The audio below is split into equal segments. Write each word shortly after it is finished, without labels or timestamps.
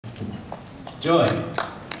Joy.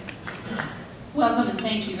 Welcome and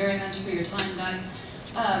thank you very much for your time, guys.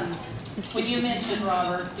 When you mentioned,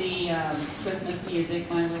 Robert, the Christmas music,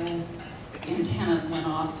 my little antennas went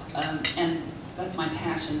off, and that's my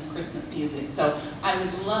passion, is Christmas music. So I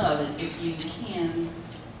would love it if you can,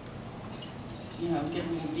 you know, get a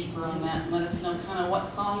little deeper on that and let us know kind of what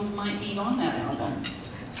songs might be on that album.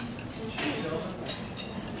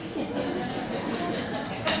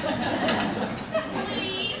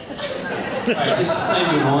 All right, just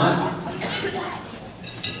maybe one.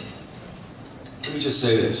 Let me just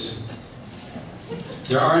say this.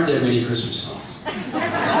 There aren't that many Christmas songs. There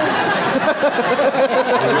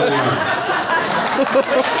really aren't.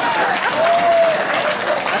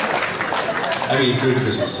 I mean, good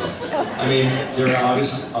Christmas songs. I mean, there are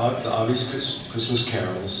the obvious Christmas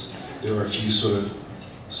carols. There are a few sort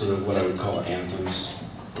of what I would call anthems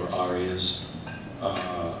or arias.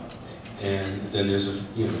 And then there's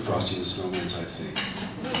the Frosty the Snowman type thing.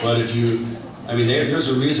 But if you, I mean, there's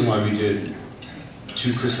a reason why we did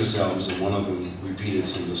 2 Christmas albums, and one of them repeated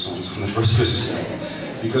some of the songs from the first Christmas album,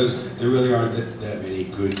 because there really aren't that many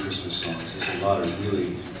good Christmas songs. There's a lot of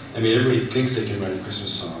really, I mean, everybody thinks they can write a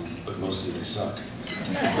Christmas song, but mostly they suck.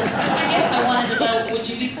 I guess I wanted to know, would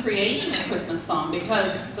you be creating a Christmas song?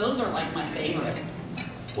 Because those are like my favorite.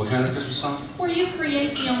 What kind of Christmas song? Where you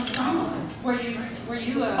create the own song, where you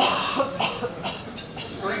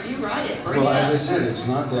write it. Well, as I said, it's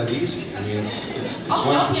not that easy. I mean, it's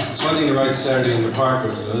one thing to write Saturday in the Park,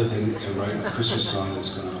 but it's another thing to write a Christmas song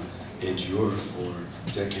that's going to endure for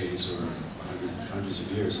decades or hundreds of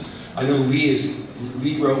years. I know Lee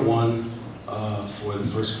wrote one for the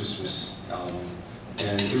first Christmas album,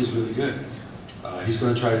 and it was really good. He's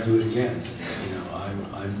going to try to do it again. You know,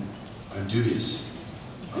 I'm dubious.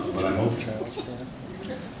 But I'm open.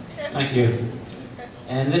 Thank you.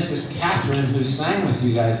 And this is Catherine, who sang with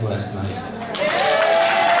you guys last night.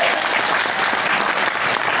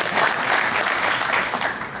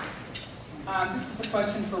 This is a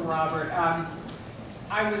question for Robert.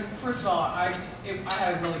 First of all, I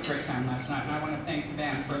had a really great time last night, and I want to thank the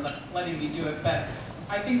band for letting me do it. But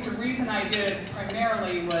I think the reason I did it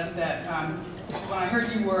primarily was that when I heard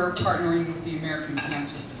you were partnering with the American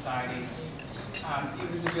Cancer Society,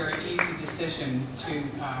 it was a very easy decision to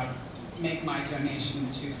make my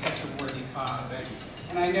donation to such a worthy cause.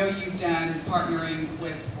 And I know you've done partnering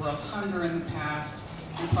with World Hunger in the past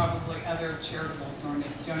and probably other charitable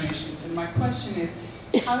donations. And my question is,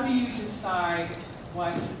 how do you decide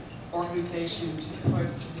what organization to put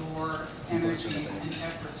your energies and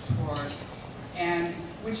efforts towards? And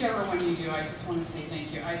whichever one you do, I just want to say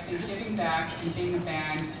thank you. I think giving back and being a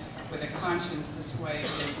band with a conscience this way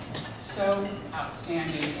is so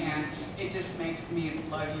outstanding, and it just makes me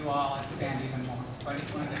love you all as a band even more. So I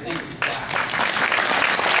just wanted to thank you for that.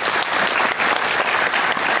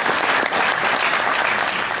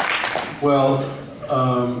 Well,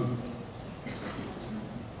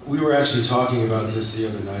 we were actually talking about this the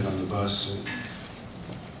other night on the bus. And,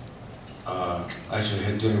 actually, I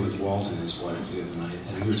had dinner with Walt and his wife the other night,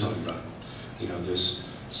 and we were talking about, you know, there's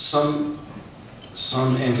some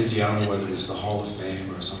entity, I don't know whether it's the Hall of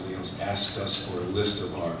Fame or something else, asked us for a list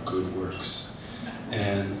of our good works.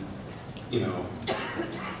 And, you know,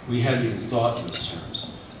 we hadn't even thought in those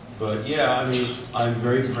terms. But yeah, I mean, I'm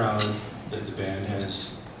very proud that the band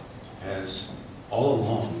has all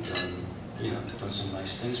along done some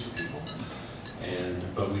nice things for people.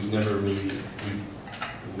 But we've never really, we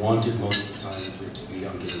wanted most of the time for it to be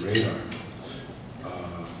under the radar.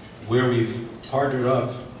 Where we've partnered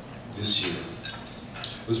up this year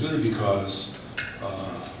was really because,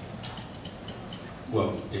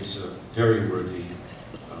 well, it's a very worthy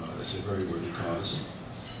cause,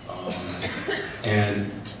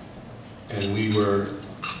 and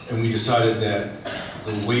we decided that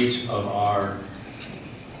the weight of our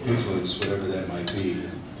influence, whatever that might be,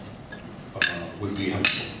 would be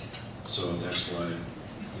helpful. So that's why,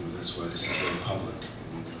 this is very public.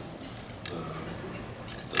 And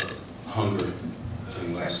the hunger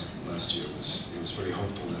thing last year it was very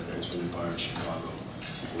hopeful that Earth, Wind & Fire in Chicago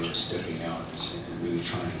were stepping out and really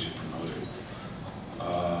trying to promote it.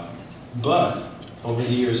 But over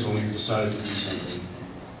the years, when we've decided to do something,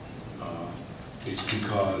 it's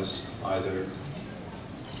because either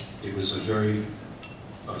it was a very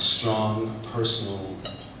strong personal,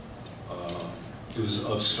 it was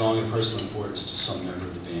of strong and personal importance to some member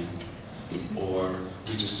of the band, or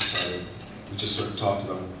we just sort of talked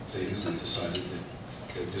about things and decided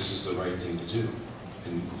that this is the right thing to do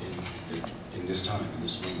in this time, in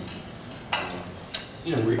this moment.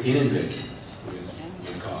 We're inundated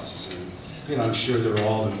with causes, and I'm sure they're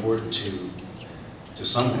all important to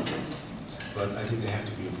someone. but I think they have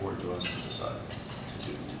to be important to us to decide to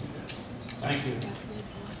do that. Thank you.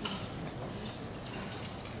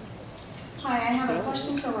 Hi, I have a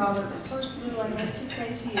question for Robert, but first, Lou, I'd like to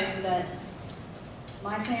say to you that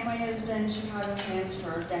my family has been Chicago fans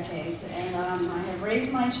for decades, and I have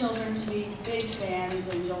raised my children to be big fans,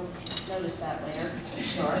 and you'll notice that later, I'm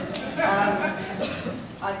sure.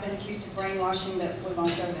 I've been accused of brainwashing, but we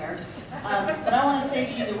won't go there. But I want to say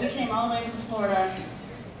to you that we came all the way from Florida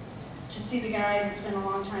to see the guys. It's been a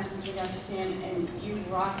long time since we got to see them, and you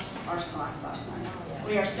rocked our socks last night.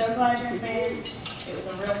 We are so glad you're a fan. It was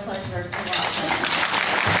a real pleasure to watch them.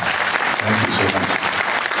 Thank you so much.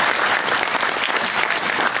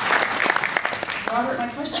 Robert, my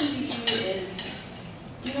question to you is,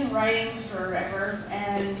 you've been writing forever,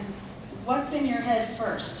 and what's in your head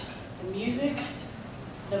first? The music,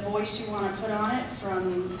 the voice you want to put on it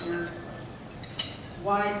from your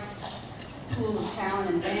wide pool of talent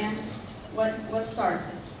and band? What starts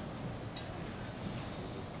it?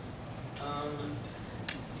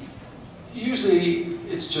 Usually,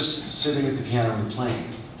 it's just sitting at the piano and playing,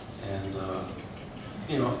 and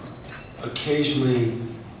you know, occasionally,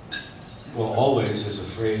 well, always, there's a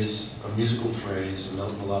phrase, a musical phrase, a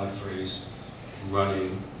melodic phrase,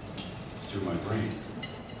 running through my brain.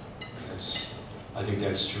 I think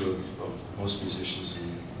that's true of most musicians and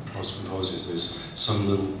most composers. There's some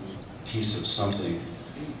little piece of something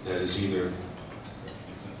that is either,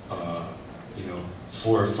 you know,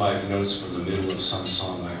 4 or 5 notes from the middle of some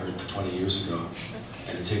song I heard 20 years ago,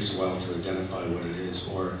 and it takes a while to identify what it is,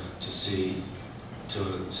 or to see,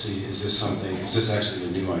 is this something, is this actually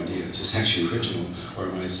a new idea? Is this actually original, or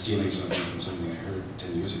am I stealing something from something I heard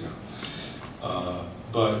 10 years ago?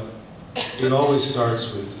 But it always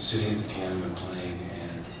starts with sitting at the piano and playing,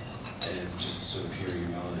 and just sort of hearing a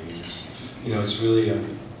melody. And it's, you know, it's really a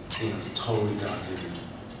totally God-given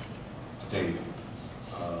thing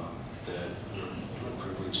that we're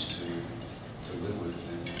privileged to live with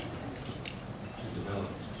and develop.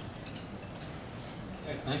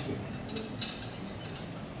 Okay, thank you.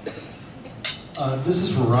 This is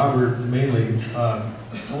for Robert, mainly. I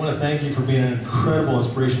want to thank you for being an incredible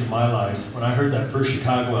inspiration in my life. When I heard that first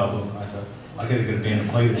Chicago album, I thought, I gotta get a band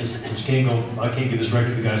to play this, which I can't get this record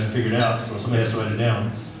to the guys to figure it out, so somebody has to write it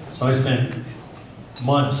down. So I spent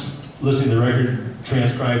months listening to the record,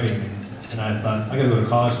 transcribing, and I thought, I gotta go to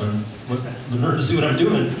college and learn to see what I'm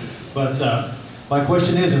doing. But my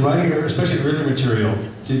question is, in writing, especially the rhythm material,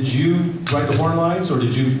 did you write the horn lines, or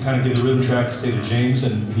did you kind of give the rhythm track, say, to James,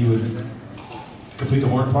 and he would complete the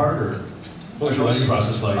horn part, or what was your writing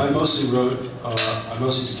process like? I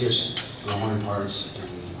mostly sketched the horn parts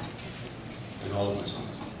in all of my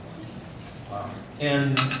songs. Wow.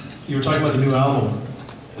 And you were talking about the new album,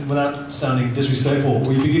 and without sounding disrespectful,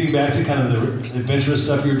 will you be getting back to kind of the adventurous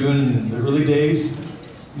stuff you were doing in the early days?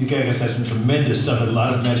 You guys had some tremendous stuff, a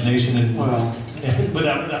lot of imagination, and well,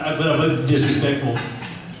 without disrespectful.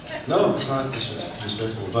 No, it's not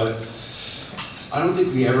disrespectful, but I don't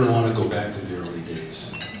think we ever want to go back to the early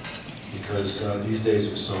days, because these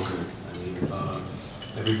days are so good. I mean,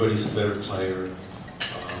 everybody's a better player.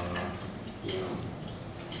 You know,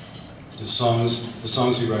 the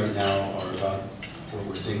songs we write now are about what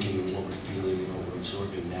we're thinking and what we're feeling and what we're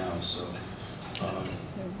absorbing now. So,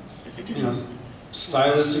 you know,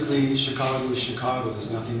 stylistically, Chicago is Chicago. There's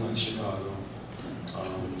nothing like Chicago.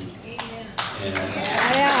 And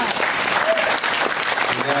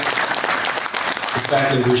the fact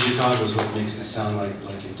that we're Chicago is what makes it sound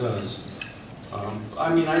like it does.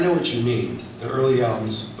 I mean, I know what you mean. The early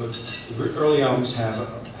albums, but the early albums have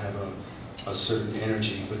a certain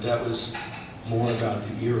energy, but that was more about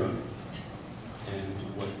the era and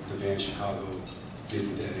what the band Chicago did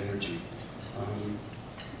with that energy.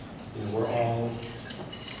 You know, we're all,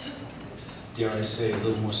 dare I say, a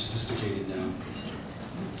little more sophisticated now.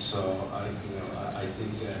 So I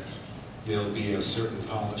think that there'll be a certain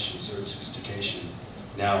polish and certain sophistication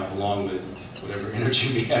now, along with whatever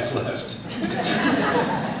energy we have left.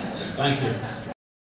 Thank you.